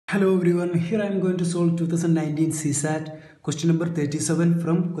Hello everyone, here I am going to solve 2019 CSAT question number 37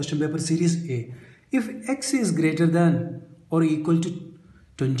 from question paper series A. If x is greater than or equal to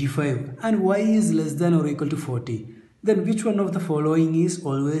 25 and y is less than or equal to 40, then which one of the following is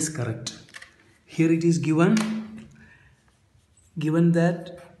always correct? Here it is given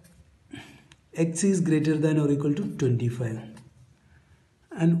that x is greater than or equal to 25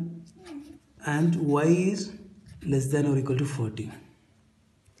 and y is less than or equal to 40.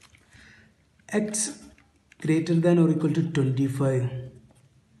 X greater than or equal to 25.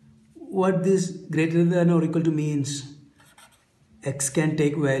 What this greater than or equal to means? X can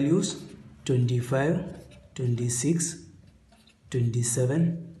take values 25, 26,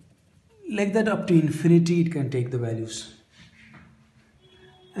 27, like that up to infinity it can take the values.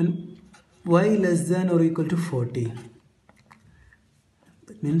 And y less than or equal to 40.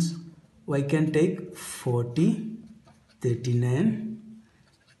 That means y can take 40, 39,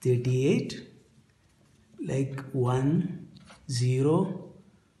 38, like 1, 0,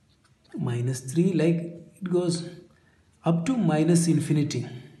 minus 3, like it goes up to minus infinity.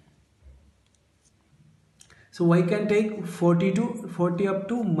 So y can take 40 up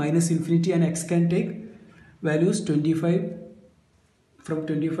to minus infinity, and x can take values 25 from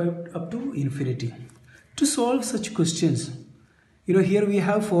 25 up to infinity. To solve such questions, here we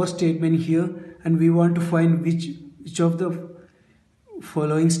have 4 statements here, and we want to find which of the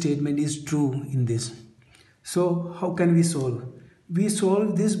following statement is true in this. So how can we solve? We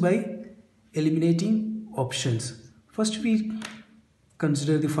solve this by eliminating options. First we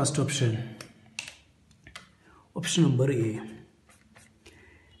consider the first option. Option number A.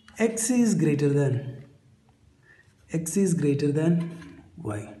 X is greater than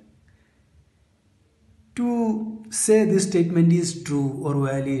y. To say this statement is true or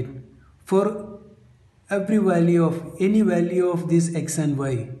valid, for every value of any value of this x and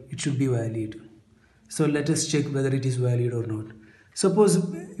y, it should be valid. So let us check whether it is valid or not. Suppose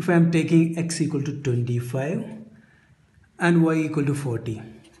if I am taking x equal to 25 and y equal to 40.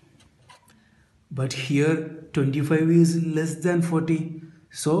 But here 25 is less than 40.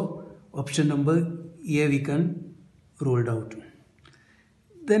 So option number A we can roll out.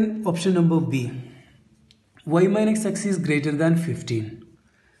 Then option number B. Y minus x is greater than 15.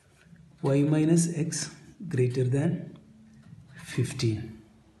 Y minus x greater than 15.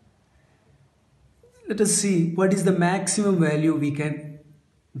 Let us see what is the maximum value we can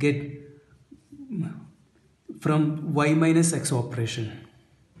get from y minus x operation.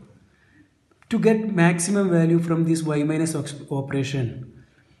 To get maximum value from this y minus x operation,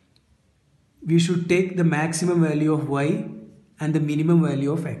 we should take the maximum value of y and the minimum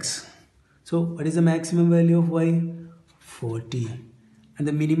value of x. So what is the maximum value of y? 40. And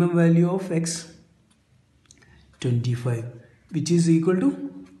the minimum value of x? 25, which is equal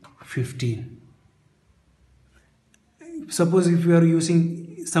to 15. Suppose if you are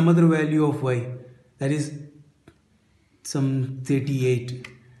using some other value of y, that is some 38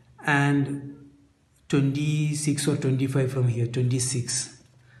 and 26 or 25 from here, 26,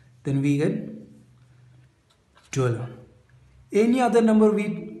 then we get 12. Any other number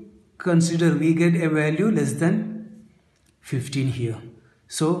we consider, we get a value less than 15 here.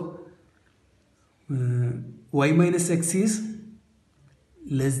 So y minus x is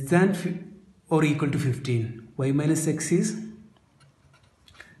less than or equal to 15. Y minus x is,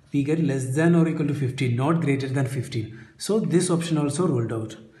 we get less than or equal to 15, not greater than 15. So this option also rolled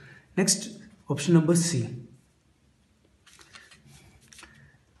out. Next, option number C.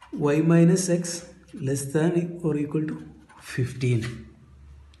 Y minus x less than or equal to 15.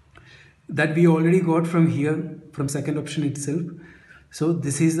 That we already got from here, from second option itself. So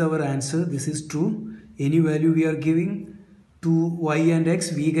this is our answer. This is true. Any value we are giving to y and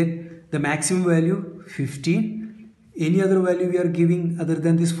x, we get the maximum value 15. Any other value we are giving other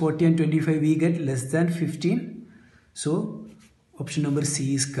than this 40 and 25, we get less than 15. So option number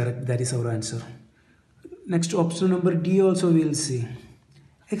C is correct. That is our answer. Next, option number D also we will see.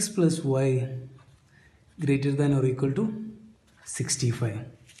 X plus y greater than or equal to 65.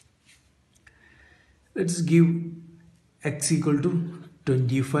 Let's give x equal to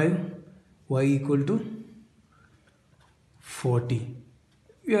 25, y equal to 40.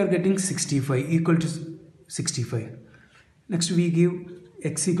 We are getting 65, equal to 65. Next we give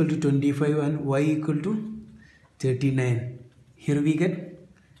x equal to 25 and y equal to 39. Here we get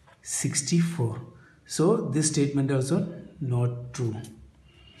 64. So this statement also not true.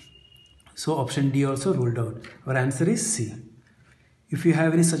 So option D also ruled out. Our answer is C. If you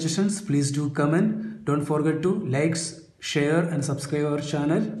have any suggestions, please do comment. Don't forget to like, share and subscribe our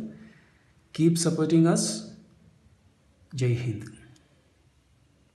channel. Keep supporting us. Jai Hind.